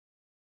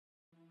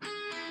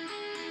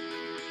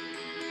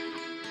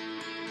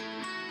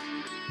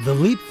The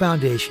Leap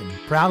Foundation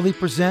proudly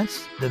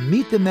presents the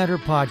Meet the Mentor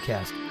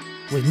podcast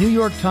with New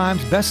York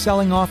Times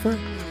best-selling author,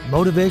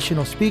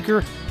 motivational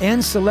speaker,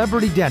 and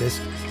celebrity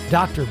dentist,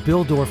 Dr.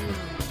 Bill Dorfman.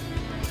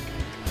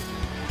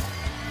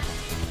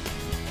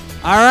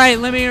 All right,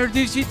 let me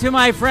introduce you to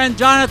my friend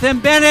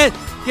Jonathan Bennett.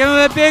 Give him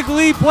a big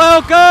Leap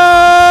welcome!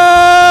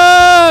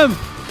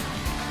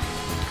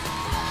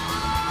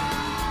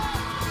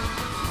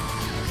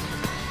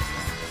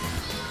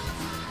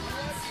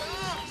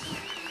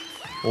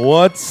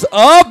 What's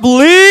up,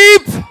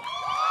 Leap?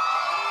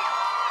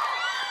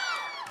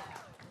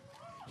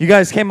 You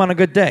guys came on a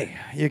good day.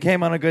 You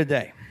came on a good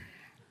day.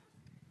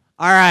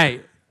 All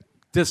right,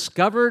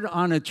 discovered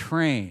on a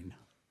train.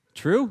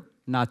 True?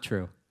 Not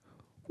true.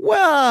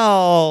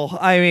 Well,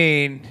 I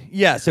mean,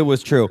 yes, it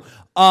was true.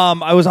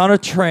 I was on a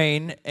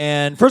train,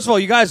 and first of all,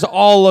 you guys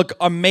all look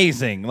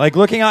amazing. Like,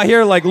 looking out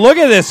here, like, look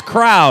at this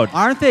crowd.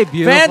 Aren't they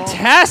beautiful?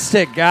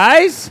 Fantastic,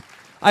 guys.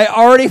 I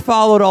already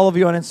followed all of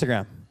you on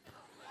Instagram.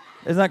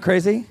 Isn't that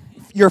crazy?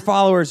 Your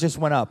followers just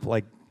went up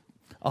like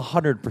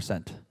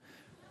 100%.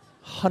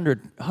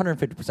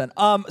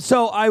 150%.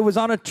 So I was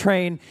on a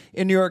train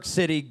in New York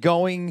City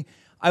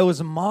I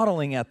was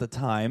modeling at the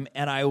time,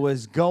 and I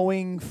was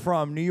going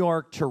from New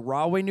York to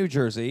Rahway, New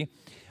Jersey,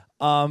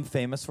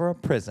 famous for a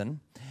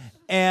prison.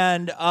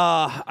 And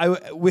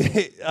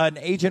an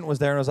agent was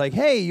there and was like,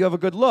 hey, you have a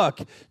good look.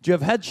 Do you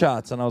have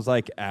headshots? And I was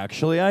like,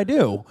 actually, I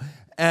do.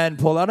 And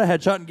pulled out a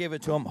headshot and gave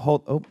it to him.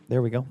 Oh,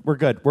 there we go. We're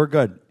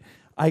good.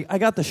 I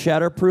got the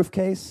shatterproof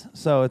case,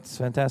 so it's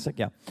fantastic,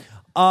 yeah.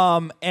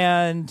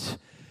 And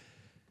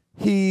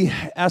he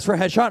asked for a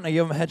headshot, and I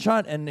gave him a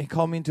headshot, and he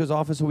called me into his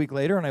office a week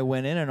later, and I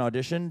went in and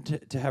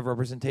auditioned to have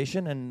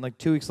representation, and like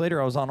 2 weeks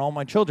later, I was on All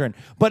My Children.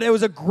 But it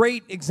was a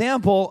great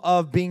example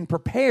of being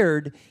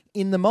prepared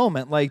in the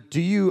moment. Like,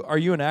 are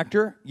you an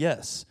actor?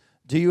 Yes.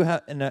 Do you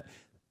have a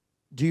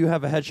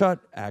headshot?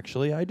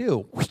 Actually, I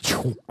do.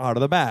 Out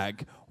of the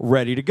bag,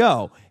 ready to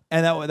go.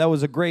 And that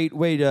was a great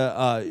way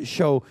to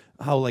show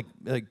how like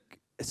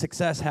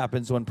success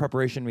happens when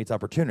preparation meets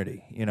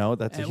opportunity. You know,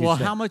 that's a huge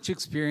thing. How much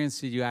experience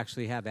did you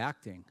actually have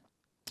acting?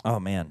 Oh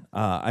man,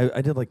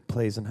 I did like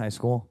plays in high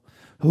school.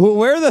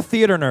 Where are the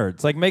theater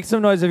nerds? Like, make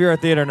some noise if you're a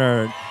theater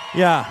nerd.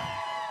 Yeah.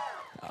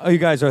 Oh, you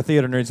guys are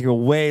theater nerds. You go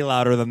way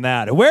louder than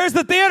that. Where's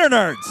the theater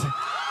nerds?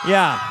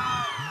 Yeah.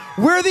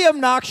 We're the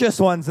obnoxious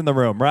ones in the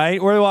room, right?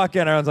 We walk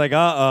in, everyone's like,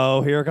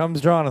 uh-oh, here comes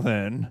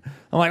Jonathan.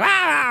 I'm like,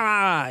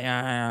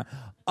 yeah.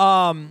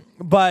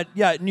 But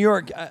yeah, New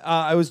York,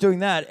 I was doing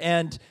that,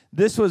 and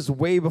this was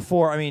way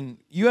before, this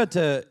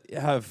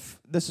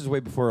is way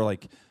before,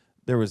 like,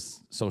 there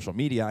was social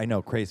media. I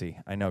know, crazy.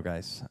 I know,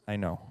 guys. I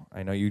know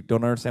you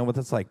don't understand what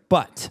that's like.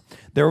 But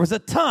there was a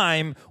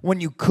time when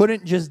you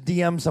couldn't just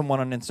DM someone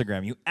on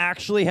Instagram. You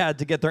actually had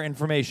to get their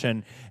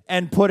information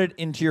and put it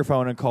into your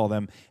phone and call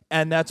them.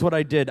 And that's what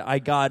I did. I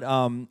got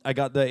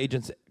the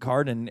agent's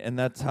card, and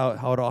that's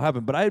how it all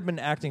happened. But I had been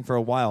acting for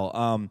a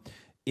while.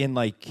 In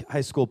like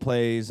high school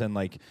plays and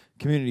like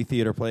community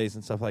theater plays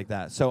and stuff like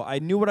that. So I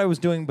knew what I was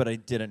doing, but I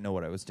didn't know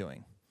what I was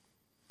doing.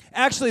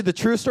 Actually, the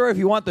true story, if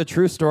you want the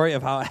true story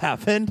of how it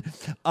happened.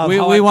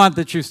 We want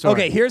the true story.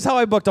 Okay, here's how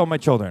I booked All My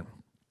Children.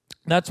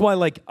 That's why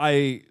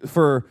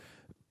for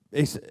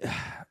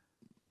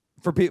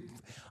people,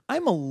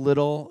 I'm a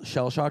little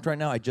shell-shocked right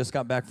now. I just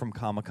got back from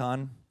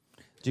Comic-Con.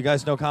 Do you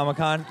guys know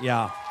Comic-Con?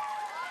 Yeah.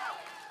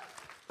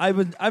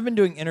 I've been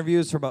doing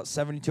interviews for about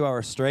 72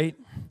 hours straight.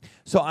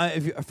 So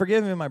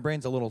forgive me, my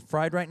brain's a little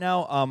fried right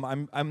now.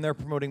 I'm there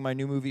promoting my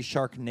new movie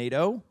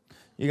Sharknado.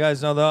 You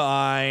guys know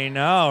I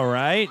know,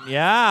 right?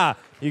 Yeah,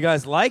 you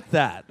guys like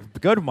that?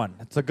 Good one.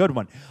 It's a good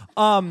one.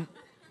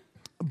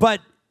 But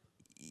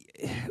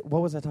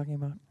what was I talking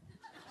about?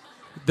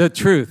 The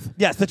truth.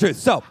 Yes, the truth.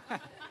 So.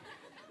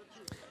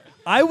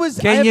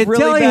 Can you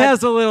tell he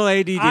has a little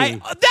ADD?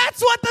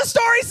 That's what the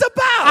story's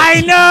about. I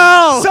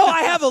know. So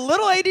I have a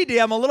little ADD.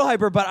 I'm a little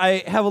hyper, but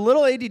I have a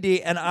little ADD,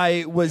 and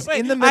I was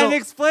in the middle. I'm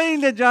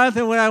explaining to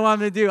Jonathan what I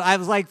wanted to do. I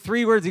was like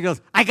 3 words. He goes,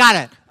 I got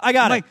it. I'm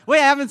like, wait,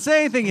 I haven't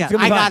said anything yet.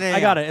 I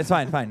got it. It's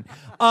fine.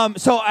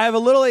 So I have a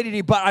little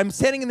ADD, but I'm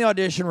standing in the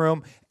audition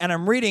room, and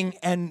I'm reading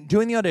and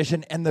doing the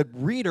audition, and the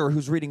reader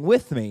who's reading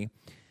with me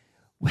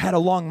had a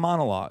long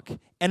monologue.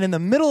 And in the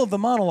middle of the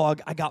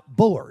monologue, I got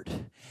bored.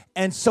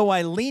 And so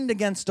I leaned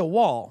against a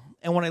wall.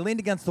 And when I leaned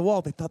against the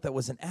wall, they thought that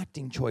was an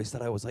acting choice,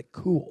 that I was like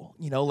cool.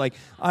 You know, like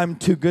I'm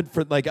too good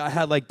for, like I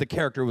had like the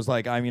character was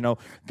like, I'm,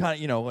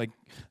 like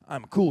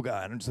I'm a cool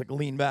guy. And I'm just like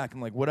lean back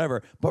and like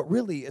whatever. But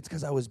really, it's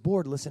because I was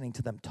bored listening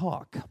to them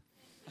talk.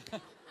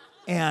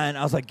 And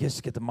I was like,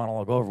 just get the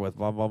monologue over with,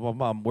 blah, blah, blah,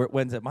 blah.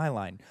 When's it my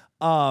line?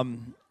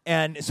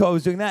 And so I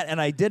was doing that,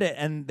 and I did it,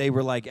 and they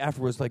were like,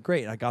 afterwards, like,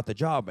 great, and I got the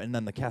job. And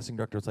then the casting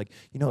director was like,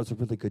 it's a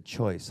really good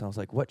choice. And I was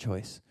like, what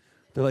choice?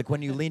 They're like,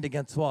 when you leaned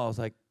against the wall. I was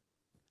like,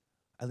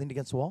 I leaned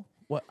against the wall?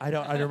 What? I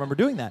don't remember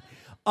doing that.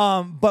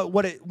 But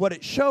what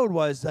it showed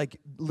was, like,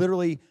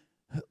 literally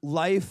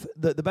life,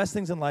 the best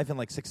things in life and,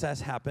 like,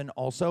 success happen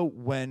also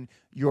when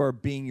you're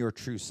being your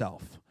true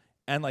self.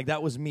 And, like,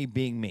 that was me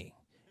being me.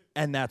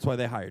 And that's why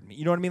they hired me.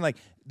 You know what I mean? Like,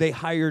 they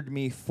hired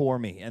me for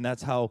me. And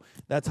that's how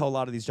a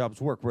lot of these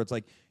jobs work, where it's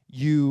like,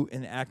 you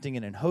in acting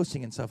and in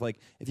hosting and stuff, like,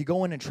 if you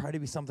go in and try to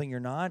be something you're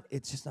not,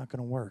 it's just not going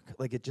to work.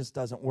 Like, it just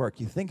doesn't work.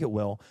 You think it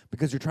will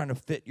because you're trying to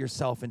fit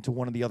yourself into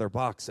one of the other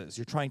boxes.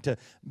 You're trying to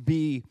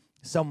be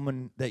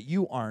someone that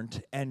you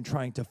aren't and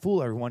trying to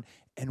fool everyone.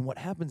 And what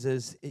happens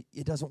is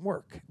it doesn't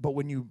work. But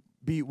when you're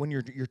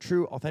your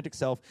true authentic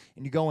self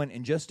and you go in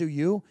and just do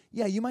you,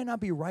 yeah, you might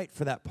not be right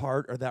for that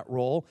part or that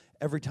role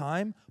every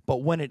time,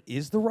 but when it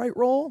is the right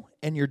role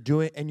and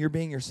you're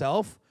being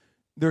yourself,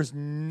 there's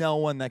no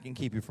one that can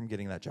keep you from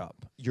getting that job.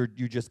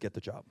 You just get the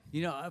job.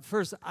 You know,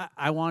 first,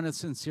 I want to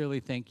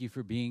sincerely thank you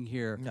for being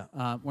here.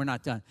 No. We're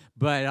not done,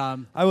 but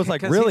I was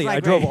like, really?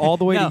 I drove all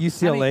the way to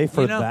UCLA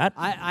for that?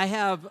 I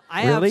have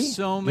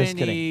so Just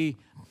many.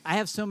 I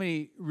have so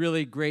many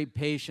really great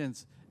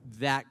patients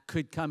that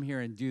could come here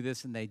and do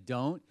this, and they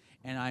don't.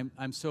 And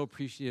I'm so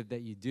appreciative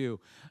that you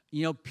do.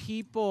 You know,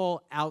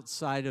 people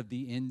outside of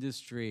the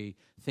industry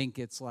think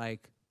it's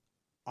like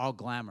all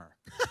glamour.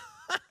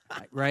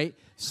 Right?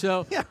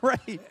 So yeah,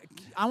 right.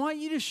 I want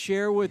you to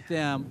share with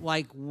them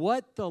like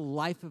what the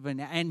life of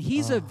and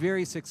he's a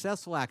very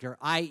successful actor,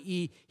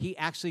 i.e. he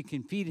actually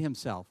can feed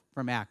himself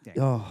from acting.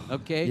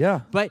 Okay?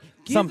 Yeah. But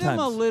give Sometimes. them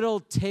a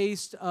little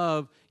taste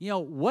of, you know,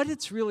 what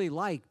it's really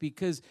like,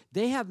 because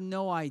they have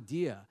no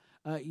idea.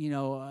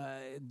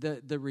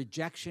 The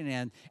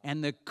rejection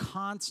and the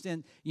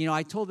constant, you know,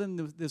 I told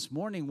them this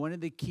morning, one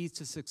of the keys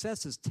to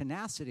success is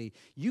tenacity.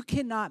 You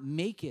cannot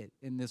make it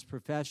in this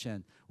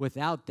profession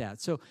without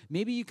that. So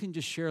maybe you can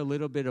just share a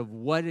little bit of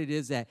what it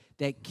is that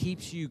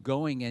keeps you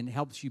going and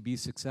helps you be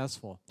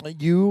successful.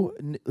 You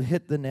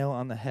hit the nail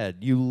on the head.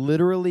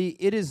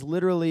 It's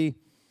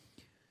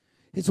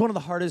one of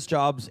the hardest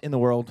jobs in the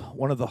world,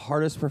 one of the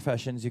hardest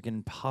professions you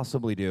can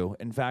possibly do.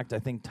 In fact, I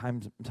think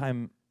Time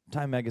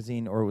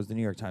Magazine, or it was the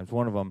New York Times,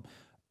 one of them,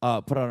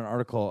 put out an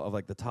article of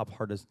like the top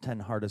 10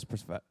 hardest,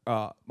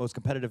 most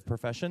competitive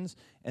professions,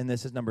 and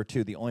this is number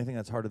 2. The only thing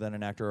that's harder than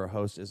an actor or a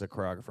host is a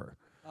choreographer.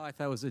 Oh, I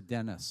thought it was a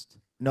dentist.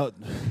 No,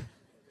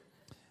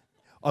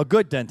 a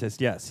good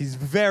dentist, yes, he's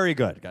very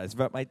good, guys.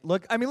 But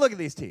look at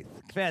these teeth,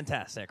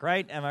 fantastic,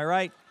 right? Am I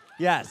right?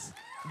 Yes,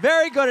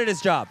 very good at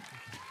his job,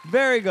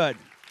 very good.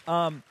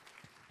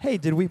 Hey,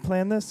 did we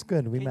plan this?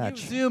 Good, we match.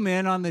 Can you zoom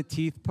in on the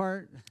teeth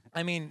part?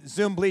 I mean,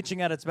 Zoom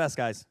bleaching at its best,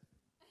 guys.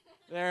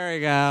 There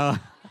we go.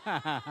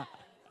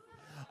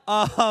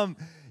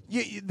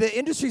 The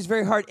industry is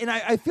very hard, and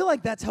I feel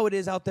like that's how it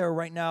is out there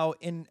right now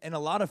in a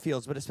lot of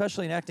fields, but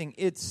especially in acting.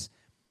 It's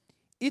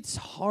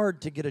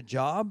hard to get a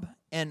job,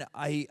 and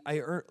I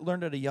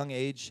learned at a young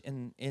age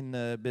in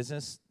the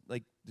business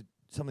like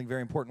something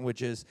very important,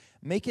 which is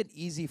make it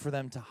easy for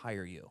them to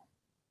hire you.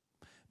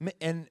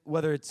 And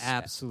whether it's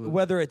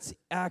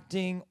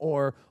acting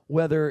or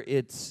whether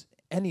it's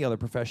any other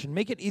profession,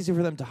 make it easy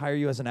for them to hire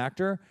you as an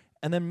actor,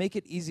 and then make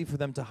it easy for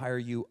them to hire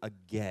you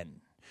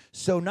again.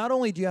 So not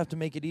only do you have to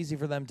make it easy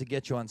for them to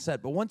get you on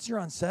set, but once you're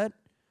on set,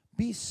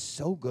 be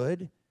so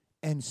good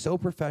and so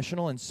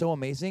professional and so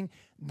amazing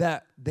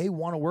that they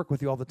want to work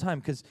with you all the time.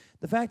 Because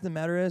the fact of the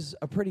matter is,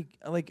 a pretty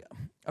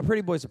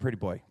boy's a pretty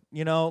boy.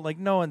 You know, like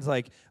no one's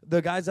like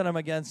the guys that I'm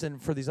against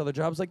and for these other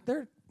jobs, like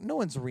no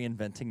one's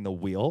reinventing the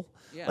wheel.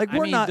 Yeah, like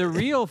we're not. The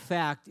real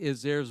fact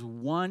is there's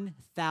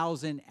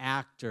 1,000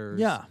 actors.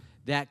 Yeah.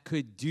 That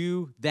could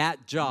do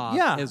that job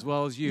as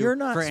well as you. You're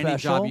not for special. Any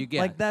job you get.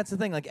 Like that's the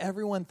thing. Like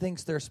everyone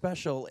thinks they're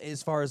special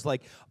as far as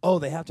like, oh,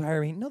 they have to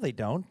hire me. No, they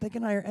don't. They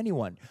can hire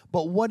anyone.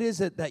 But what is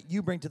it that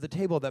you bring to the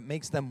table that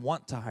makes them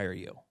want to hire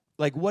you?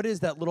 Like what is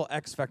that little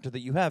X factor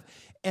that you have?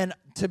 And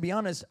to be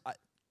honest,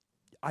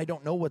 I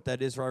don't know what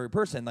that is for every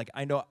person. Like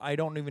I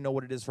don't even know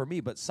what it is for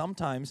me. But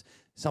sometimes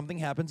something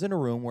happens in a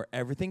room where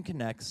everything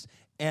connects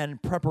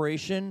and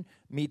preparation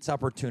meets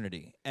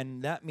opportunity.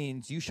 And that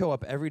means you show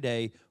up every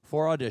day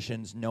for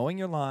auditions, knowing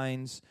your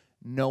lines,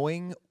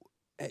 knowing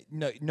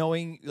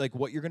like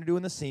what you're going to do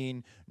in the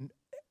scene,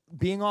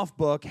 being off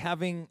book,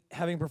 having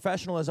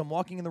professionalism,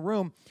 walking in the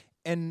room,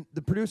 and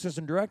the producers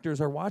and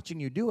directors are watching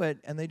you do it,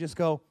 and they just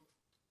go,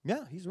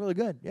 "Yeah, he's really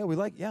good. Yeah, we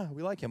like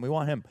him. We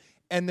want him."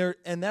 And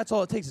that's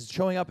all it takes is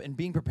showing up and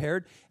being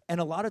prepared.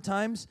 And a lot of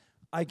times,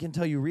 I can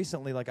tell you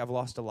recently, like I've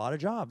lost a lot of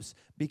jobs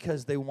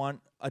because they want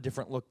a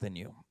different look than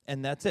you,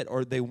 and that's it.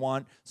 Or they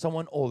want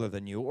someone older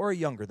than you or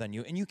younger than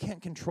you, and you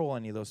can't control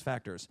any of those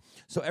factors.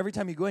 So every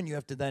time you go in, you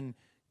have to then,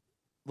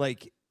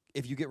 like,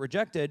 if you get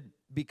rejected,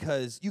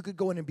 because you could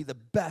go in and be the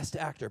best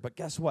actor, but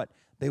guess what?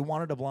 They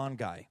wanted a blonde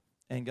guy,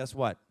 and guess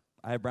what?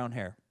 I have brown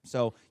hair,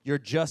 so you're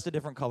just a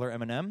different color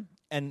M&M,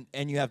 and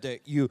you have to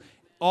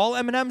all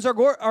M&Ms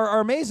are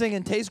amazing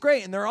and taste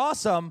great, and they're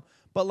awesome.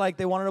 But like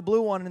they wanted a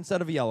blue one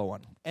instead of a yellow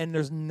one. And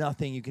there's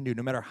nothing you can do,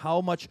 no matter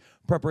how much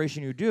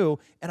preparation you do.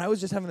 And I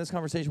was just having this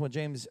conversation with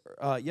James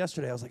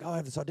yesterday. I was like, oh, I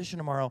have this audition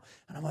tomorrow.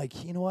 And I'm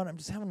like, you know what? I'm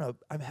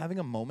having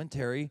a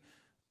momentary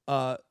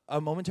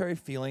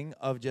feeling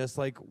of just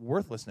like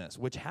worthlessness,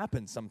 which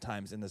happens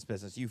sometimes in this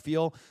business. You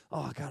feel,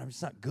 oh God, I'm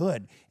just not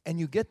good. And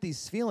you get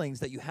these feelings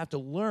that you have to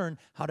learn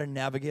how to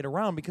navigate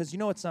around because you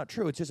know it's not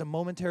true. It's just a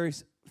momentary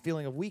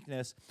feeling of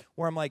weakness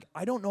where I'm like,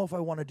 I don't know if I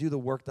want to do the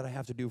work that I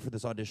have to do for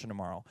this audition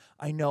tomorrow.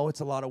 I know it's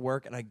a lot of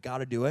work and I got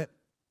to do it.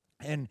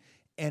 And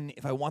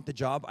if I want the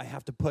job, I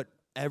have to put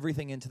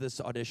everything into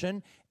this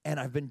audition. And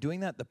I've been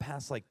doing that the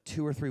past like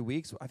 2 or 3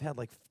 weeks. I've had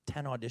like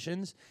 10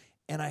 auditions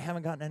and I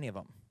haven't gotten any of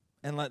them.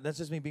 And that's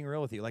just me being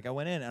real with you. Like I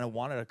went in and I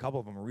wanted a couple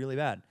of them really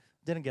bad.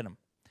 Didn't get them.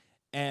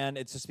 And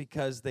it's just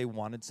because they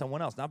wanted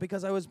someone else. Not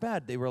because I was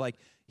bad. They were like,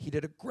 he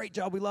did a great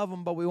job. We love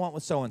him, but we want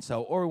with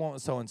so-and-so. Or we want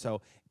with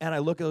so-and-so. And I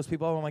look at those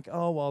people and I'm like,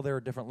 oh, well, they're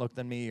a different look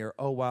than me. Or,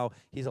 oh, wow,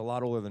 he's a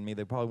lot older than me.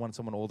 They probably want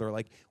someone older.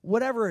 Like,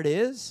 whatever it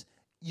is,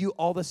 you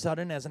all of a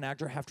sudden as an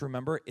actor have to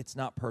remember it's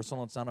not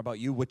personal. It's not about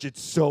you, which it's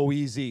so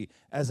easy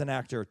as an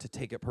actor to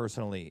take it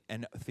personally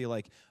and feel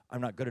like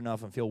I'm not good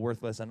enough and feel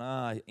worthless and,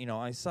 I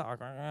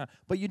suck.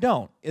 But you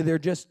don't. They're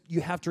just,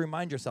 you have to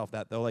remind yourself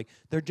that, though. Like,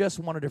 they're just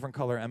one a different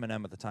color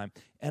M&M at the time.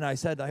 And I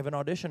said, I have an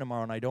audition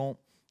tomorrow and I don't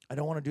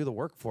want to do the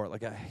work for it.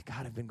 Like,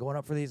 God, I've been going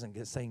up for these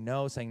and saying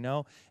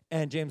no.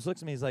 And James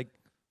looks at me, he's like,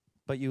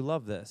 but you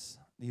love this.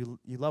 You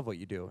love what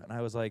you do. And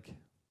I was like,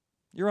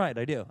 you're right,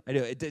 I do.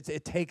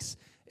 It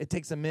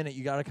takes a minute.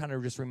 You got to kind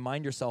of just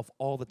remind yourself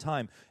all the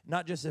time,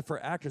 not just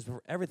for actors, but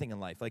for everything in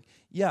life. Like,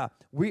 yeah,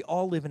 we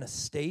all live in a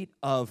state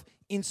of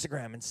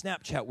Instagram and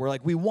Snapchat where,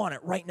 like, we want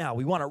it right now.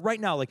 We want it right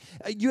now. Like,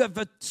 you have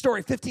a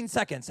story, 15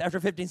 seconds. After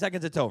 15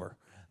 seconds, it's over.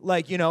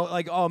 Like,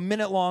 like a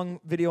minute-long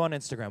video on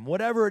Instagram.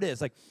 Whatever it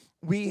is. Like,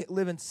 we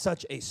live in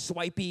such a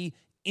swipey,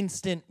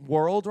 instant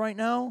world right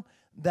now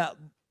that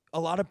a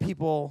lot of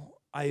people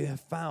I have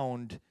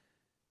found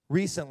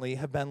recently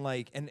have been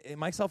like, and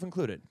myself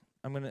included,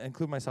 I'm going to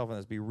include myself in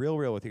this, be real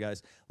with you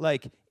guys.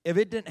 Like, if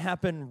it didn't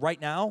happen right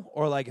now,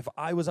 or like if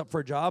I was up for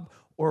a job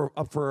or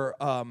up for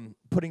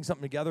putting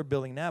something together,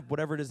 building an app,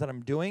 whatever it is that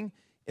I'm doing,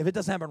 if it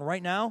doesn't happen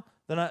right now,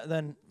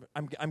 then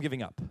I'm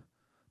giving up.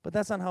 But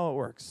that's not how it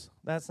works.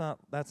 That's not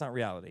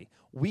reality.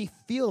 We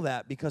feel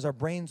that because our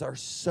brains are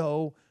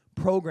so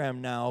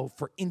programmed now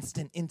for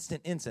instant.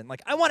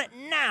 Like, I want it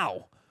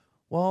now.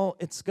 Well,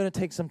 it's going to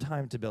take some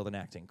time to build an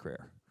acting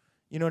career.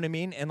 You know what I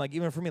mean? And like,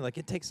 even for me, like,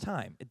 it takes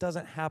time. It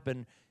doesn't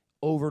happen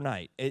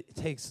overnight. It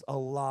takes a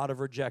lot of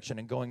rejection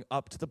and going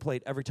up to the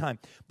plate every time.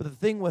 But the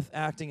thing with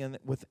acting and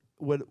with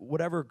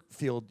whatever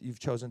field you've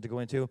chosen to go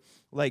into,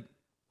 like,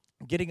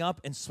 getting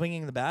up and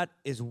swinging the bat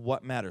is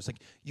what matters.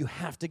 Like, you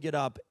have to get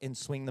up and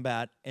swing the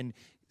bat and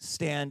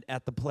stand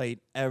at the plate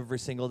every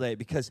single day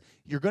because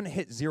you're going to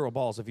hit 0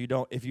 balls if you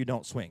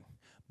don't swing.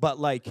 But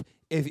like,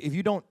 if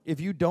you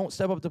don't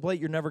step up to the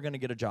plate, you're never going to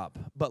get a job.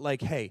 But like,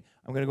 hey,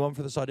 I'm going to go in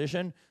for this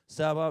audition,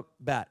 step up,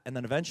 bat, and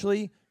then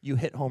eventually you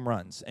hit home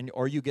runs,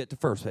 or you get to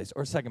first base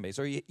or second base,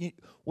 or you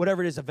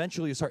whatever it is.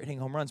 Eventually you start hitting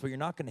home runs, but you're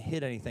not going to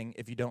hit anything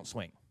if you don't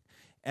swing.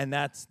 And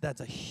that's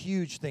a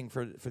huge thing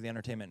for the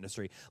entertainment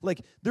industry.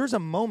 Like, there's a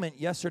moment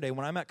yesterday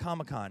when I'm at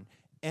Comic-Con,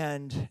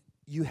 and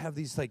you have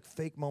these like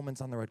fake moments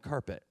on the red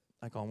carpet.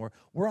 I call them,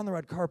 we're on the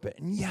red carpet,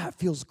 and yeah, it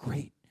feels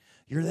great.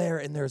 You're there,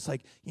 and there's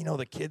like,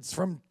 the kids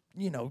from,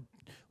 The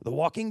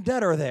Walking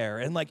Dead are there.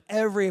 And like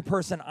every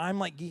person, I'm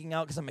like geeking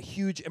out because I'm a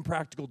huge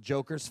Impractical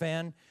Jokers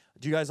fan.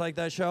 Do you guys like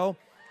that show?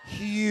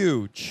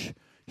 Huge.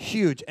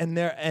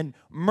 And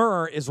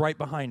Murr is right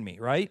behind me,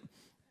 right?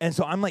 And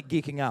so I'm like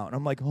geeking out. And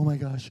I'm like, oh my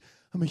gosh,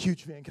 I'm a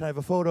huge fan. Can I have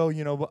a photo?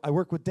 I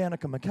work with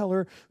Danica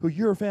McKellar, who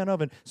you're a fan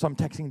of. And so I'm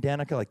texting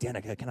Danica, like,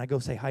 Danica, can I go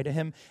say hi to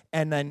him?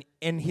 And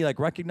he like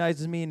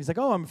recognizes me, and he's like,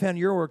 oh, I'm a fan of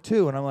your work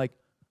too. And I'm like,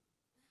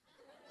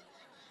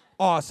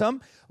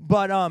 awesome.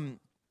 But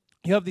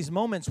you have these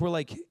moments where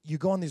like you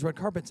go on these red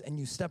carpets and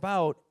you step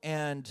out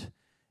and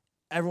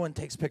everyone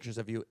takes pictures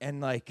of you,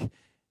 and like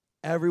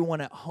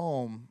everyone at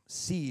home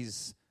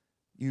sees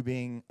you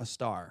being a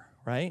star,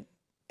 right?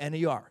 And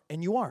you are.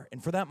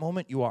 And for that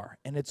moment you are,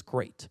 and it's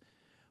great.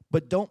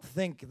 But don't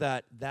think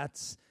that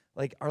that's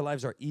like our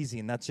lives are easy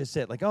and that's just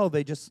it. Like, oh,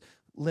 they just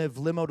live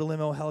limo to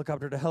limo,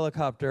 helicopter to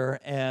helicopter,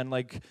 and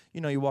like,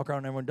 you walk around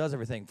and everyone does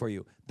everything for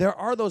you. There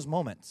are those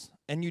moments,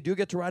 and you do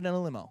get to ride in a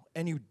limo,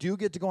 and you do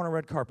get to go on a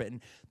red carpet,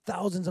 and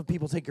thousands of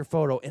people take your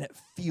photo, and it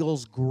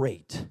feels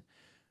great.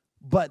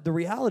 But the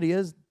reality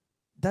is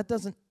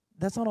that's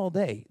not all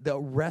day. The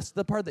rest of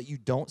the part that you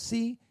don't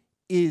see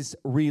is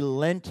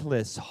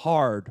relentless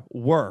hard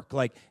work.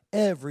 Like,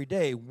 every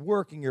day,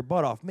 working your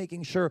butt off,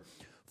 making sure.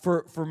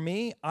 For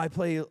me, I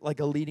play like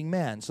a leading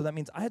man, so that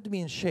means I have to be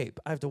in shape.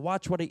 I have to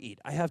watch what I eat.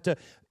 I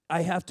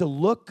have to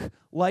look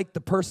like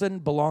the person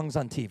belongs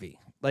on TV.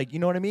 Like, you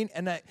know what I mean?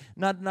 And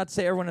not to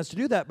say everyone has to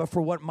do that, but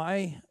for what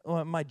my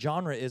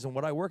genre is and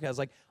what I work as,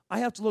 like, I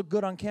have to look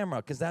good on camera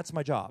because that's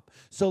my job.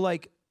 So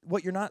like,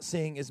 what you're not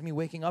seeing is me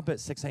waking up at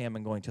 6 a.m.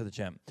 and going to the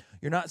gym.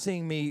 You're not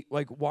seeing me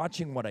like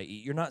watching what I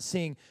eat. You're not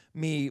seeing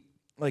me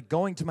like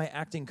going to my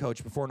acting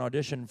coach before an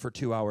audition for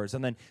 2 hours,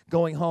 and then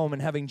going home and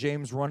having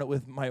James run it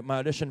with my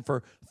audition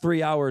for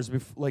 3 hours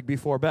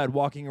before bed,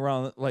 walking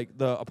around like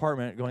the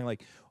apartment going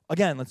like,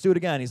 again, let's do it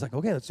again. He's like,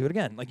 okay, let's do it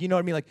again. Like, you know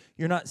what I mean? Like,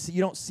 you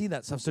don't see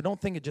that stuff. So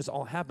don't think it just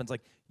all happens.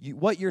 Like,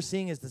 what you're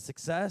seeing is the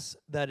success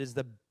that is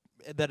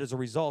a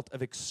result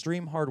of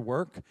extreme hard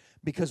work,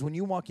 because when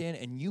you walk in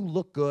and you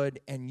look good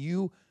and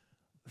you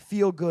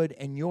feel good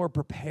and you're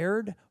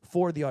prepared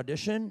for the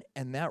audition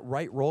and that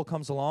right role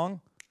comes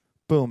along,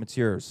 boom, it's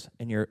yours.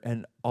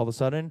 And all of a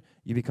sudden,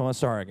 you become a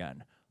star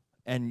again.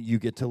 And you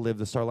get to live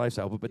the star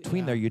lifestyle. But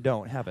between there, you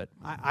don't have it.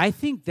 I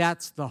think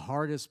that's the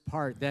hardest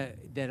part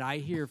that I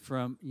hear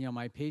from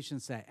my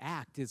patients that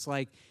act. It's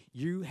like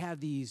you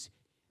have these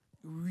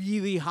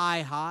really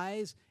high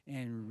highs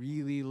and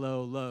really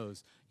low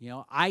lows.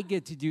 I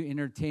get to do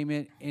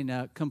entertainment in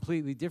a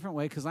completely different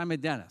way because I'm a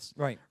dentist.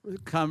 Right.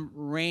 Come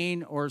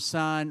rain or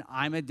sun,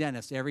 I'm a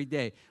dentist every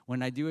day.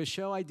 When I do a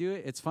show, I do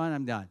it. It's fun.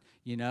 I'm done.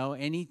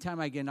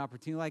 Anytime I get an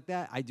opportunity like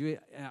that, I do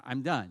it.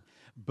 I'm done.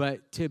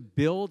 But to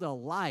build a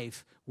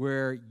life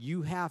where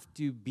you have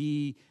to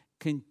be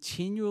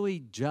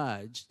continually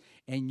judged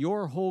and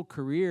your whole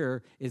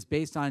career is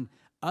based on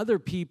other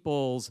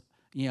people's,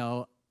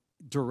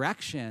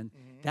 direction,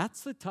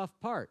 that's the tough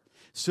part.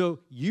 So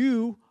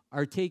you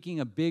are taking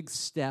a big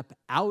step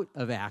out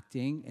of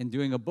acting and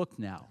doing a book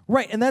now.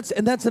 Right, and that's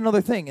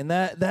another thing. And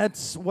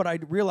that's what I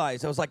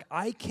realized. I was like,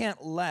 I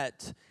can't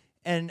let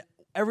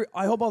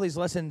I hope all these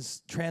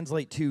lessons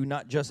translate to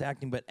not just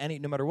acting, but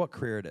no matter what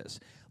career it is.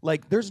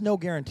 Like, there's no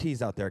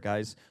guarantees out there,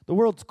 guys. The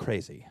world's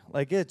crazy.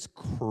 Like, it's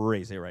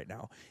crazy right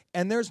now.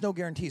 And there's no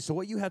guarantees. So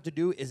what you have to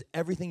do is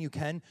everything you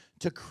can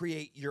to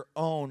create your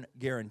own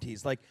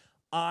guarantees. Like,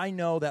 I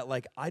know that,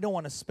 I don't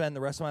want to spend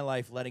the rest of my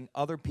life letting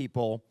other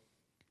people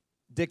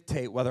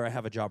dictate whether I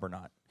have a job or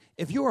not.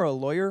 If you are a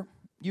lawyer,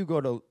 you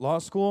go to law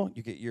school,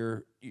 you get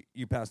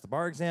you pass the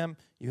bar exam,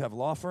 you have a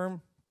law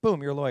firm,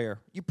 boom, you're a lawyer.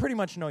 You pretty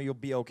much know you'll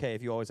be okay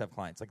if you always have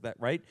clients like that,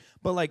 right?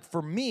 But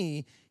for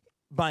me,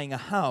 buying a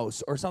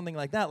house or something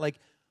like that,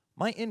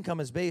 my income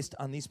is based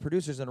on these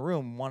producers in a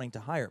room wanting to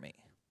hire me.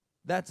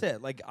 That's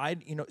it.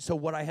 So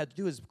what I had to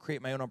do is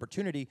create my own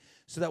opportunity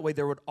so that way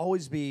there would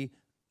always be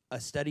a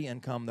steady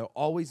income. There'll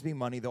always be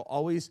money. There'll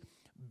always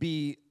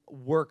be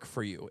work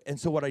for you. And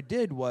so what I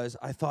did was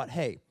I thought,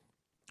 hey,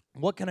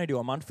 what can I do?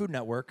 I'm on Food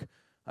Network.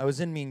 I was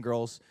in Mean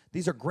Girls.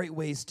 These are great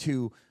ways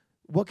to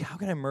how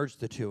can I merge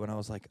the two? And I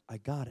was like, I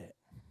got it.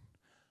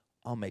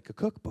 I'll make a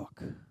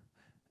cookbook.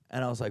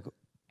 And I was like,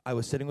 I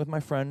was sitting with my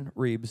friend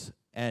Reeves,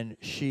 and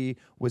she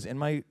was in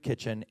my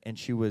kitchen, and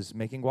she was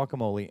making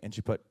guacamole, and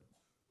she put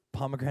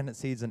pomegranate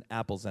seeds and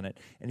apples in it.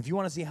 And if you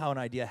want to see how an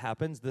idea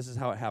happens, this is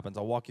how it happens.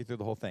 I'll walk you through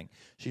the whole thing.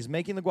 She's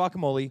making the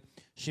guacamole.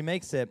 She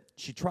makes it.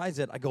 She tries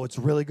it. I go, it's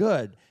really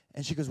good.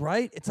 And she goes,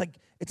 right? It's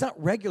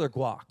not regular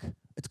guac.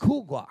 It's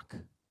cool guac.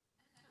 And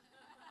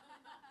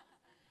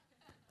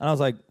I was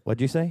like,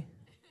 what'd you say?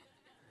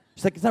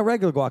 She's like, it's not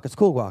regular guac, it's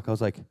cool guac. I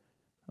was like,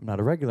 I'm not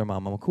a regular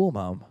mom, I'm a cool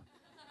mom.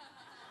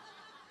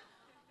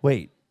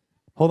 Wait,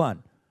 hold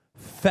on.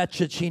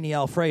 Fettuccine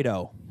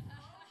Alfredo.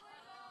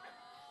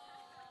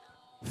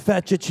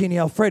 Fettuccine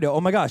Alfredo.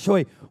 Oh my gosh,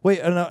 wait.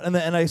 And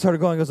I started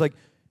going, I was like,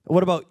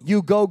 what about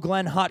you go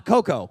Glenn hot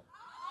cocoa?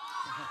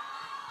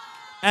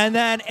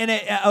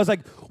 I was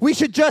like, we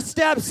should just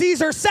stab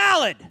Caesar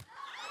salad.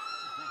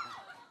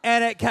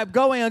 And it kept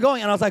going and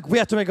going, and I was like, we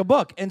have to make a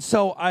book. And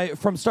so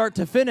from start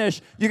to finish,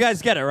 you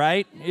guys get it,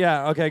 right?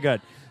 Yeah, okay,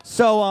 good.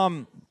 So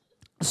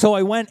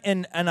I went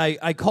and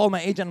I called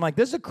my agent. I'm like,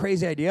 this is a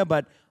crazy idea,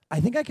 but I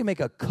think I can make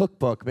a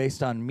cookbook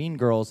based on Mean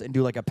Girls and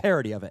do a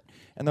parody of it.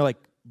 And they're like,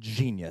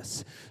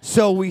 genius.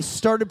 So we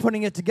started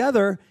putting it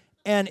together,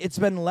 and it's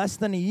been less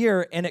than a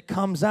year, and it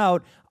comes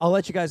out. I'll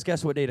let you guys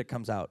guess what date it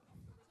comes out.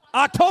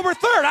 October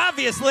 3rd,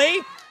 obviously.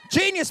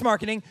 Genius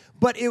marketing.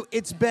 But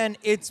it's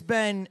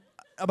been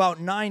about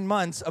 9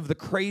 months of the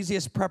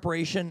craziest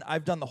preparation.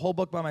 I've done the whole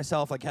book by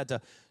myself. Had to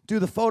do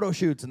the photo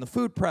shoots and the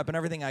food prep and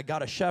everything. I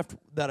got a chef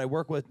that I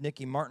work with,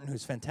 Nikki Martin,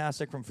 who's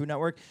fantastic from Food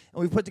Network,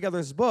 and we put together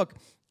this book.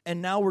 And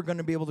now we're going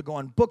to be able to go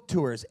on book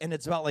tours, and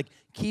it's about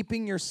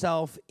keeping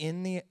yourself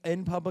in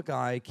public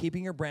eye,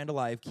 keeping your brand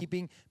alive,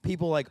 keeping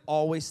people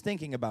always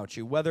thinking about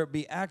you, whether it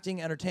be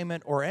acting,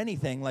 entertainment, or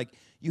anything.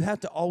 You have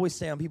to always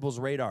stay on people's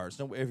radars.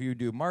 No, if you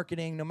do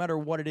marketing, no matter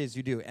what it is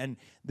you do, and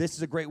this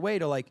is a great way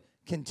to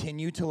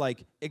continue to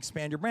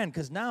expand your brand,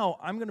 because now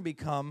I'm going to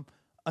become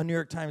a New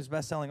York Times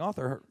best-selling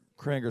author,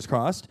 fingers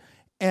crossed.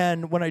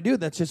 And when I do,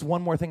 that's just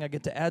one more thing I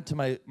get to add to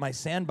my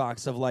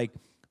sandbox of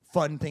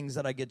fun things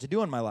that I get to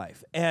do in my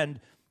life. And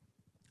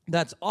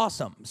that's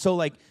awesome. So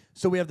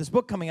we have this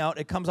book coming out.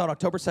 It comes out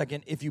October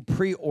 2nd. If you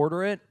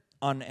pre-order it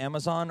on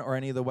Amazon or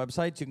any of the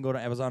websites, you can go to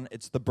Amazon.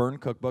 It's The Burn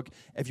Cookbook.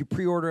 If you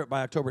pre-order it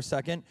by October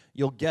 2nd,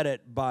 you'll get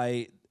it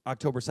by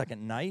October 2nd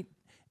night.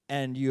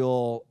 And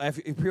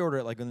if you pre-order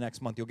it in the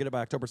next month, you'll get it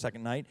by October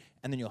 2nd night,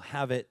 and then you'll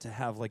have it to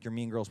have your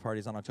Mean Girls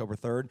parties on October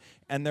 3rd.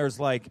 And there's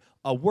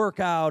a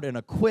workout and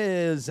a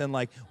quiz and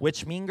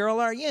which Mean Girl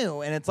are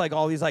you? And it's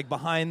all these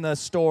behind the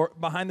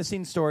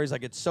scenes stories.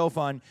 It's so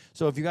fun.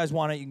 So if you guys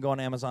want it, you can go on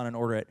Amazon and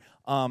order it.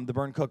 The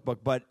Burn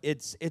Cookbook. But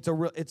it's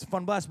a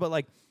fun blast.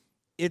 But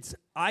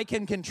I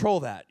can control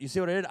that. You see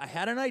what I did? I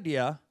had an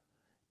idea.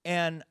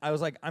 And I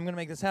was like, I'm going to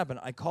make this happen.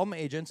 I called my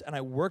agents, and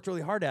I worked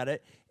really hard at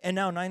it. And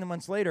now 9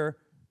 months later,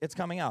 it's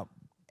coming out,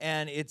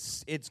 and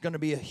it's going to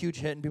be a huge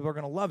hit, and people are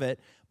going to love it.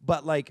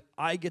 But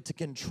I get to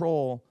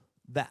control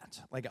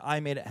that. Like, I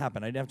made it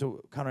happen. I didn't have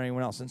to count on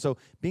anyone else. And so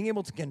being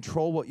able to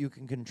control what you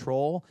can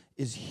control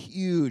is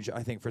huge,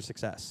 I think, for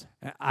success.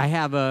 I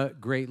have a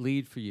great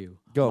lead for you.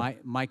 Go.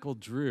 Michael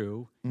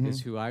Drew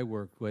is who I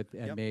worked with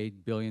and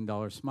made $1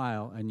 Billion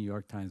Smile a New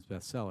York Times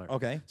bestseller.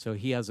 Okay. So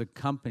he has a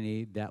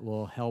company that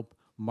will help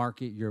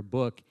market your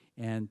book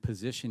and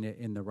position it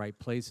in the right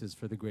places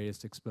for the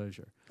greatest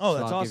exposure. Oh, so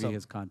that's I'll awesome. give you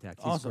his contact.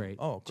 He's Awesome. great.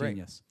 Oh, great.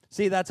 Genius.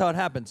 See, that's how it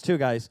happens, too,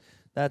 guys.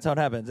 That's how it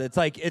happens. It's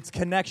like, it's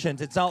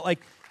connections. It's not like,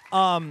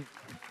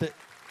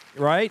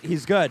 right?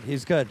 He's good.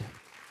 He's good.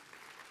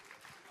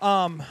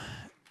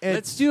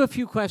 Let's do a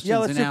few questions. Yeah,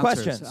 let's and do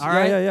answers. questions. All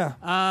right.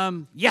 Yeah.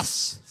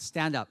 Yes.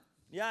 Stand up.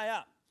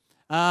 Yeah.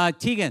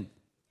 Tegan.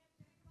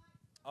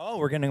 Oh,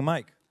 we're getting a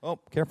mic. Oh,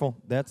 careful.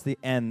 That is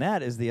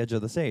the edge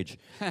of the stage.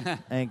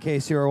 In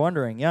case you were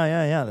wondering.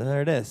 Yeah.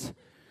 There it is.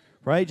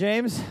 Right,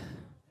 James?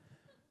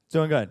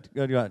 Doing good.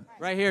 Good.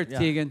 Right here, Yeah.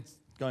 Tegan.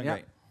 Going Yep.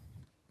 great.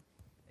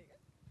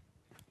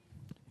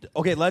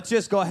 Okay, let's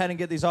just go ahead and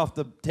get these off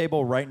the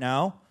table right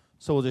now.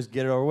 So we'll just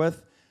get it over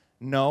with.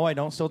 No, I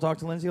don't still talk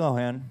to Lindsay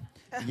Lohan.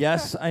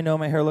 Yes, I know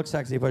my hair looks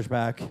sexy,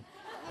 pushback.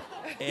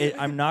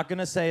 I'm not going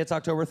to say it's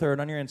October 3rd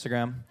on your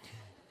Instagram.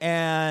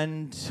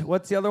 And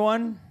what's the other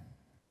one?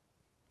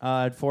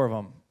 4 of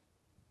them.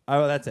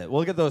 Oh, that's it.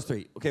 We'll get those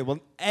 3. Okay, well,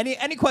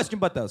 any question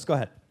but those. Go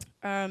ahead.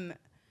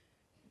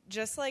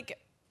 Just like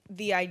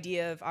the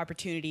idea of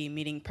opportunity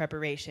meeting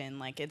preparation,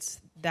 like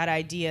it's that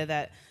idea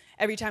that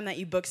every time that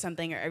you book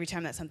something or every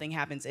time that something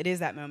happens, it is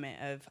that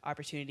moment of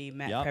opportunity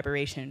met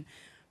preparation.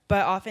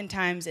 But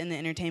oftentimes in the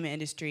entertainment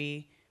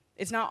industry,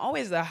 it's not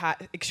always the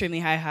extremely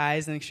high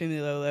highs and extremely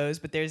low lows,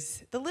 but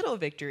there's the little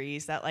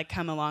victories that like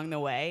come along the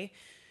way.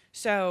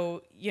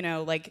 So,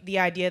 like the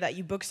idea that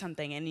you book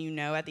something and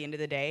at the end of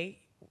the day,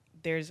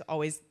 there's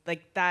always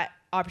like that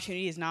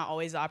opportunity is not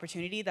always the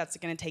opportunity that's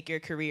going to take your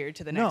career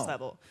to the next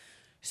level.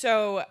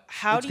 So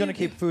it's going to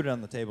keep food on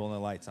the table and the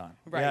lights on.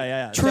 Right.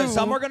 Yeah. True. So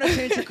some are going to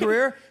change your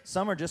career.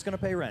 Some are just going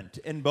to pay rent.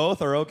 And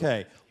both are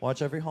okay.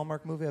 Watch every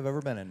Hallmark movie I've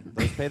ever been in.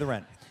 Those pay the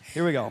rent.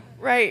 Here we go.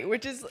 Right,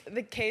 which is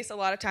the case a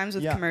lot of times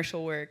with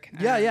commercial work.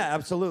 Yeah,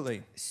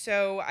 absolutely.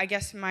 So I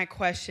guess my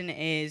question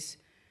is,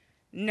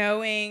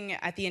 knowing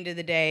at the end of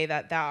the day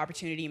that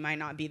opportunity might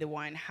not be the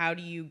one, how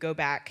do you go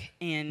back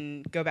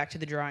to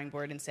the drawing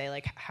board and say,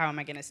 like, how am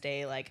I going to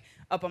stay, like,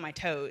 up on my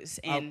toes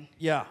and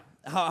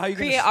how you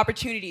create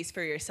opportunities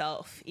for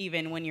yourself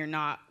even when you're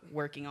not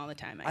working all the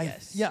time, I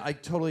guess? Yeah, I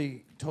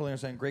totally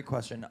understand. Great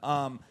question.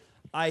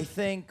 I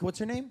think, what's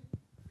your name?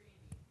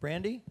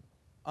 Brandy?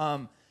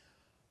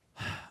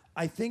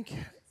 I think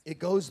it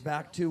goes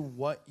back to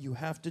what you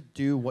have to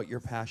do, what you're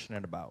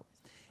passionate about.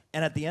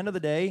 And at the end of the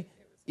day,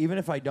 even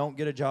if I don't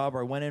get a job or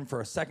I went in for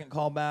a second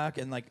callback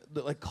and like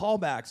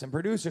callbacks and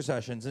producer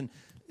sessions and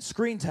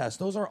screen tests,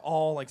 those are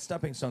all like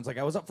stepping stones. Like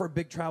I was up for a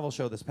big travel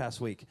show this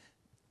past week.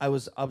 I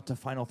was up to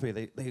Final 3.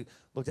 They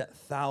looked at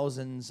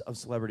thousands of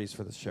celebrities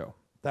for this show.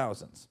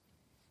 Thousands.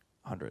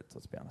 Hundreds,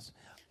 let's be honest.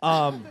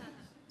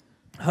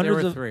 There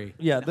were 3.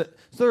 Yeah, so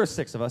there were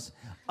 6 of us.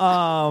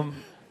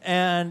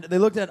 And they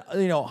looked at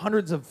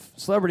hundreds of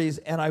celebrities,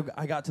 and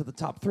I got to the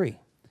top 3.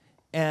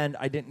 And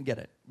I didn't get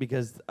it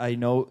because I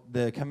know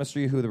the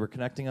chemistry who they were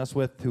connecting us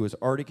with, who was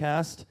already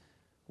cast,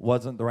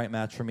 wasn't the right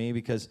match for me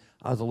because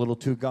I was a little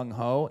too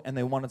gung-ho, and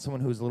they wanted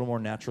someone who was a little more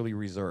naturally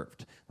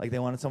reserved. Like, they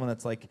wanted someone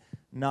that's, like,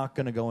 not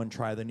going to go and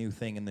try the new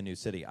thing in the new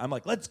city. I'm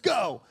like, let's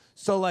go!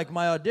 So, like,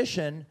 my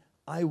audition,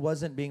 I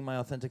wasn't being my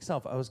authentic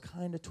self. I was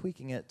kind of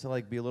tweaking it to,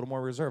 like, be a little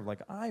more reserved.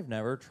 Like, I've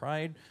never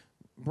tried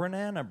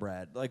banana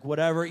bread. Like,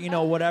 whatever,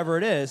 whatever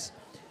it is.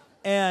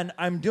 And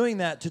I'm doing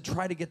that to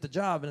try to get the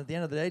job. And at the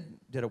end of the day,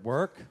 did it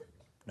work?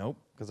 Nope,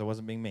 because I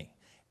wasn't being me.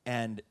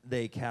 And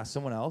they cast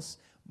someone else.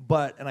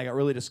 And I got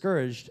really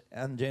discouraged.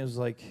 And James was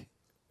like,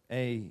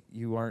 A,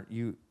 you were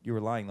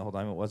lying the whole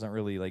time. It wasn't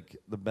really like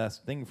the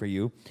best thing for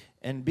you.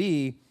 And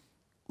B,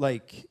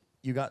 like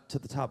you got to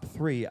the top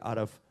 3 out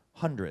of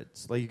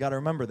hundreds. Like you got to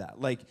remember that.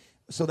 Like,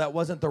 so that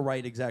wasn't the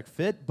right exact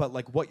fit, but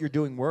like what you're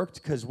doing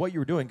worked because what you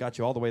were doing got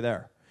you all the way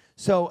there.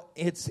 So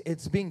it's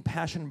being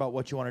passionate about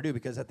what you want to do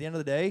because at the end of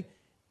the day,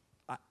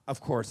 of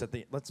course,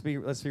 let's be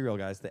real,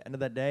 guys. At the end of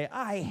that day,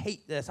 I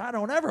hate this. I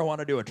don't ever want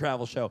to do a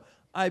travel show.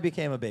 I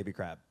became a baby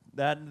crab.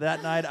 That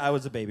night, I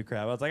was a baby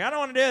crab. I was like, I don't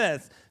want to do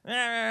this.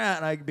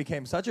 And I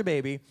became such a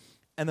baby.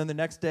 And then the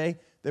next day,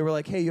 they were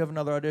like, hey, you have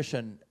another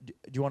audition. Do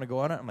you want to go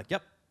on it? I'm like,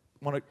 yep.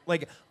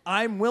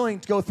 I'm willing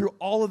to go through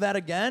all of that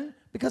again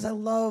because I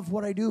love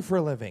what I do for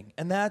a living.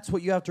 And that's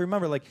what you have to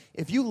remember. Like,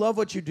 if you love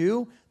what you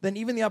do, then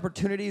even the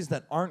opportunities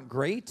that aren't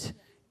great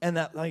and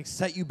that, like,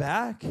 set you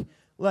back,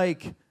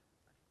 like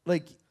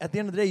at the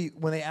end of the day,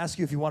 when they ask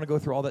you if you want to go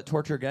through all that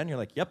torture again, you're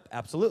like, yep,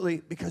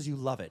 absolutely, because you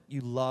love it.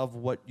 You love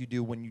what you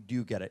do when you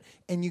do get it.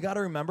 And you got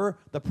to remember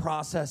the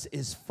process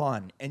is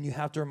fun. And you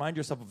have to remind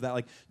yourself of that.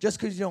 Like, just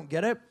because you don't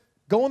get it,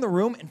 go in the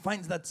room and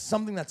find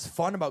something that's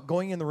fun about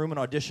going in the room and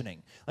auditioning.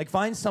 Like,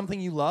 find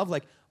something you love.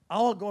 Like,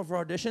 I'll go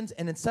for auditions,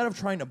 and instead of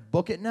trying to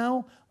book it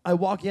now, I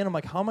walk in, I'm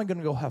like, how am I going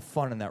to go have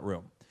fun in that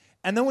room?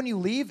 And then when you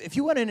leave, if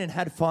you went in and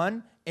had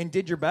fun and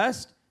did your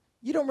best,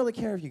 you don't really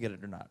care if you get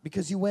it or not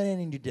because you went in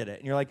and you did it.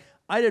 And you're like,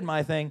 I did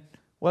my thing.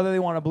 Whether they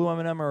want a blue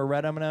M&M or a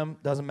red M&M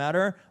doesn't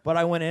matter. But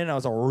I went in and I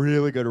was a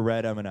really good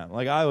red M&M.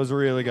 Like, I was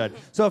really good.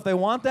 So if they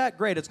want that,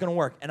 great, it's going to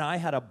work. And I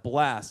had a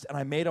blast. And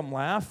I made them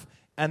laugh.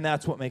 And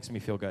that's what makes me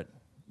feel good.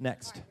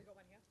 Next.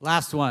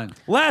 Last one.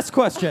 Last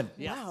question.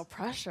 Yes. Wow,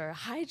 pressure.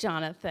 Hi,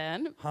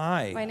 Jonathan.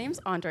 Hi. My name's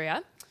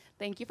Andrea.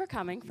 Thank you for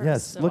coming.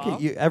 Yes, look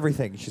at you,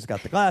 everything. She's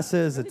got the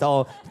glasses. It's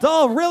all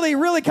really,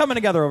 really coming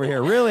together over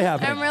here. Really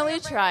happening. I'm really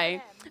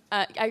trying.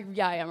 I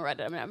am a red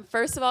M&M.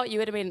 First of all, you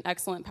would have made an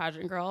excellent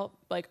pageant girl.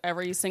 Like,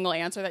 every single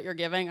answer that you're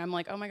giving, I'm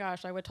like, oh my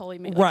gosh, I would totally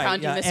make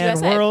crown you Miss and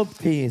USA. world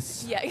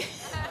peace. Yeah.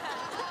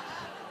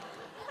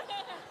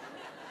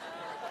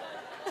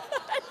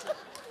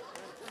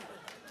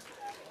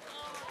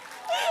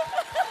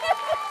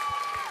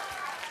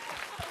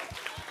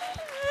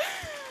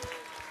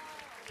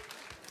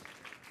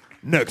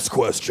 Next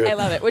question. I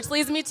love it. Which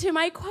leads me to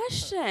my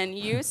question.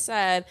 You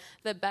said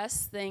the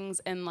best things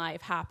in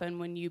life happen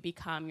when you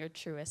become your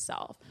truest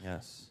self.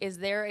 Yes. Is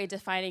there a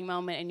defining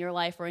moment in your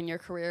life or in your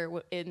career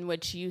in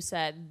which you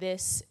said,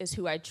 this is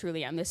who I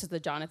truly am? This is the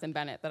Jonathan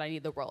Bennett that I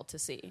need the world to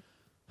see?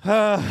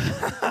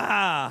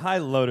 High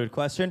loaded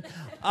question.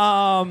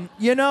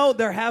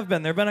 There have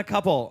been a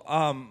couple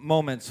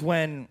moments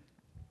when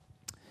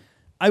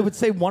I would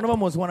say one of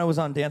them was when I was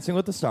on Dancing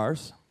with the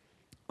Stars.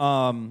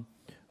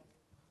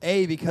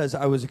 Because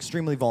I was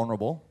extremely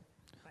vulnerable.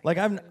 Like,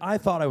 I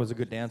thought I was a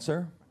good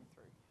dancer.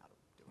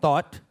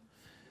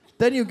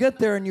 Then you get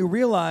there and you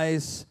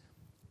realize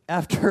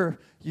after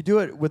you do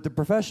it with the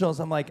professionals,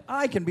 I'm like,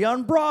 I can be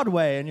on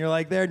Broadway. And you're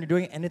like there and you're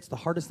doing it, and it's the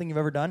hardest thing you've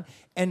ever done.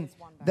 And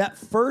that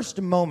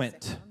first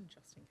moment.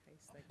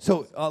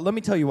 So let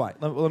me tell you why.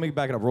 Let me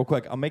back it up real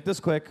quick. I'll make this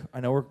quick. I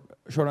know we're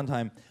short on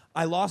time.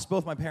 I lost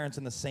both my parents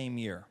in the same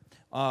year.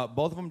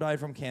 Both of them died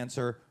from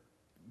cancer,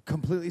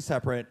 completely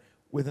separate,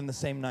 within the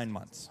same 9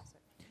 months.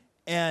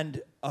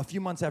 And a few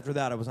months after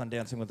that, I was on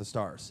Dancing with the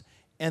Stars.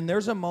 And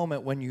there's a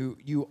moment when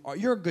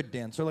you're a good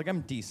dancer, like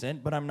I'm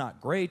decent, but I'm not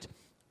great.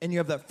 And you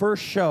have that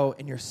first show,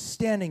 and you're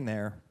standing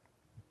there,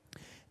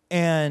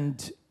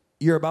 and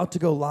you're about to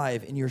go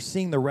live, and you're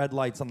seeing the red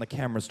lights on the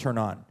cameras turn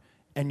on,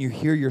 and you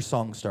hear your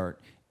song start,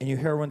 and you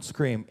hear everyone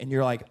scream, and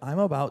you're like, I'm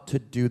about to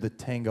do the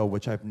tango,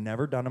 which I've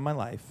never done in my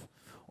life,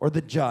 or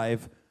the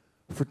jive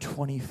for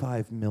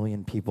 25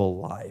 million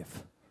people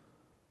live.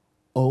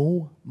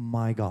 Oh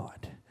my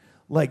God.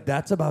 Like,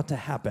 that's about to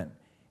happen.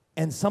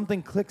 And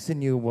something clicks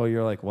in you where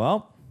you're like,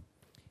 well,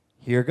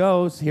 here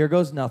goes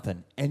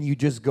nothing. And you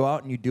just go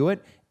out and you do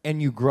it,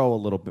 and you grow a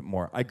little bit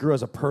more. I grew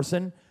as a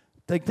person.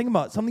 Like, think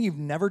about something you've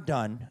never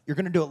done. You're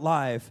going to do it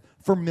live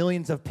for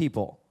millions of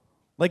people.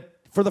 Like,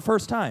 for the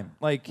first time.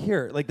 Like,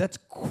 here. Like, that's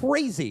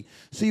crazy.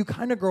 So you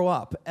kind of grow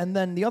up. And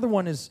then the other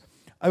one is,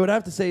 I would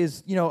have to say,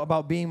 is,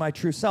 about being my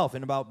true self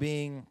and about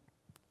being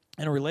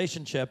in a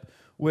relationship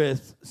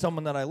with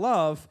someone that I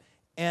love,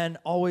 and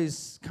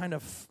always kind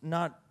of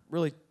not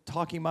really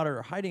talking about it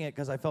or hiding it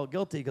because I felt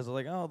guilty because I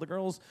was like, oh, the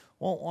girls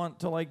won't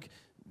want to, like,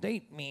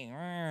 date me.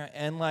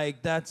 And,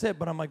 like, that's it.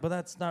 But I'm like, but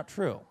that's not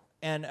true.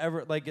 And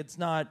it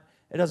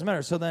doesn't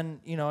matter. So then,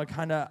 I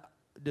kind of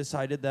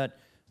decided that,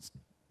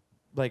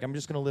 like, I'm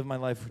just going to live my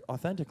life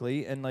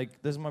authentically. And,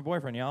 like, this is my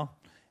boyfriend, y'all.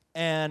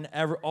 And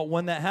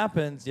when that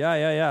happens,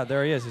 yeah,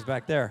 there he is. He's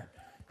back there.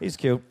 He's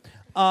cute.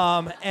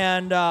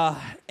 And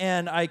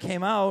I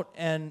came out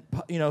and,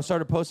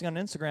 started posting on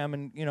Instagram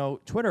and,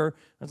 Twitter.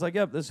 I was like,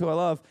 yep, this is who I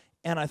love.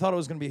 And I thought it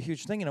was going to be a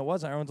huge thing, and it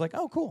wasn't. Everyone's like,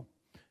 oh, cool.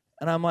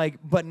 And I'm like,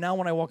 but now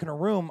when I walk in a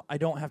room, I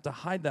don't have to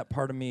hide that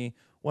part of me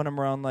when I'm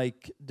around,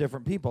 like,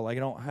 different people. Like,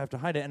 I don't have to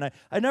hide it. And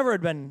I never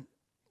been,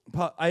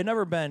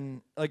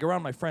 like,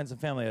 around my friends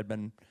and family, I'd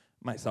been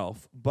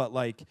myself. But,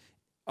 like,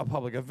 a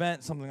public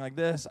event, something like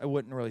this, I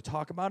wouldn't really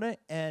talk about it.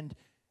 And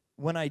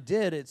when I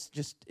did,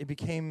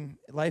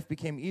 life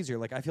became easier.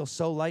 Like, I feel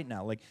so light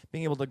now. Like,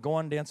 being able to go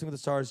on Dancing with the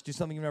Stars, do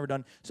something you've never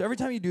done. So every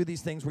time you do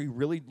these things where you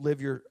really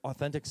live your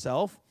authentic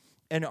self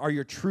and are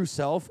your true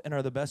self and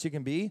are the best you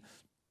can be,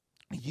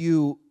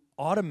 you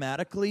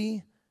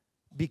automatically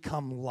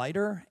become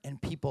lighter,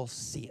 and people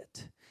see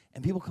it.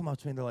 And people come up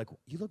to me and they're like,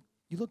 you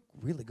look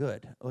really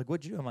good. Like,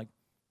 what'd you do? I'm like,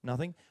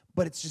 nothing.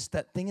 But it's just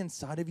that thing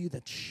inside of you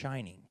that's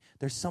shining.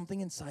 There's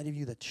something inside of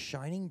you that's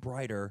shining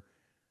brighter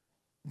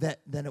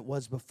than it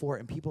was before,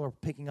 and people are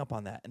picking up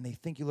on that, and they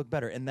think you look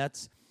better,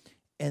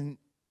 and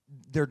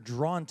they're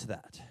drawn to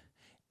that.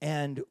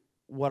 And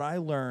what I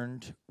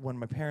learned when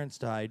my parents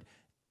died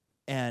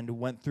and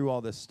went through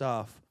all this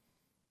stuff,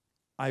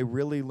 I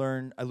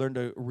learned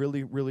a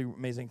really, really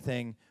amazing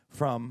thing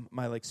from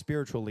my, like,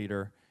 spiritual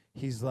leader.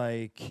 He's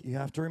like, you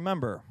have to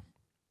remember,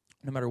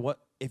 no matter what,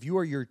 if you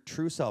are your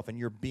true self and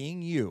you're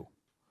being you,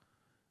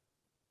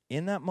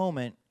 in that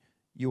moment,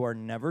 you are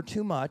never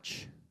too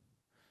much,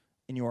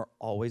 and you are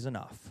always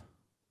enough.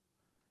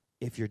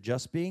 If you're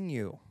just being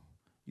you,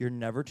 you're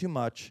never too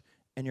much,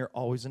 and you're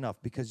always enough,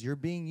 because you're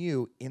being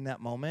you in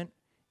that moment,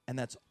 and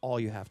that's all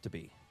you have to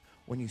be.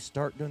 When you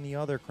start doing the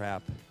other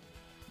crap,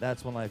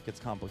 that's when life gets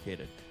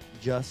complicated.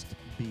 Just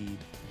be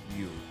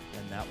you,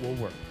 and that will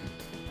work.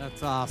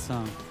 That's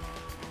awesome.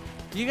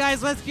 You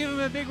guys, let's give him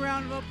a big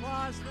round of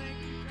applause. Thank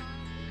you.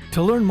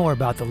 To learn more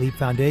about the Leap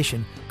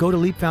Foundation, go to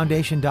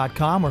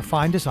leapfoundation.com or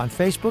find us on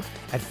Facebook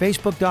at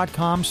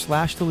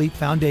facebook.com/The Leap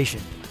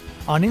Foundation,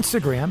 on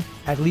Instagram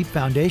at Leap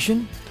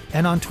Foundation,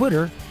 and on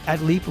Twitter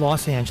at Leap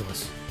Los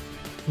Angeles.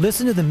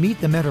 Listen to the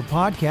Meet the Mentor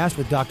podcast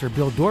with Dr.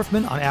 Bill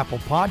Dorfman on Apple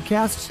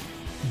Podcasts,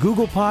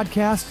 Google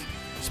Podcasts,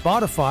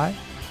 Spotify,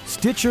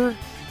 Stitcher,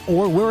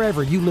 or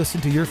wherever you listen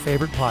to your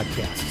favorite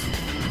podcasts.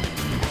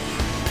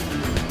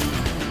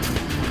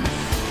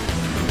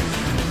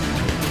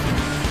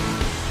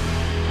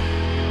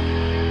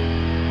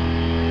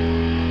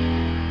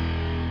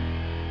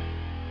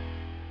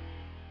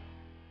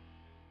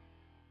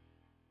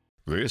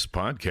 This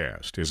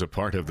podcast is a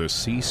part of the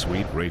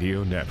C-Suite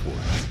Radio Network.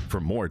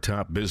 For more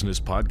top business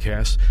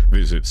podcasts,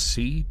 visit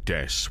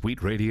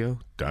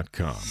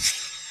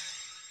c-suiteradio.com.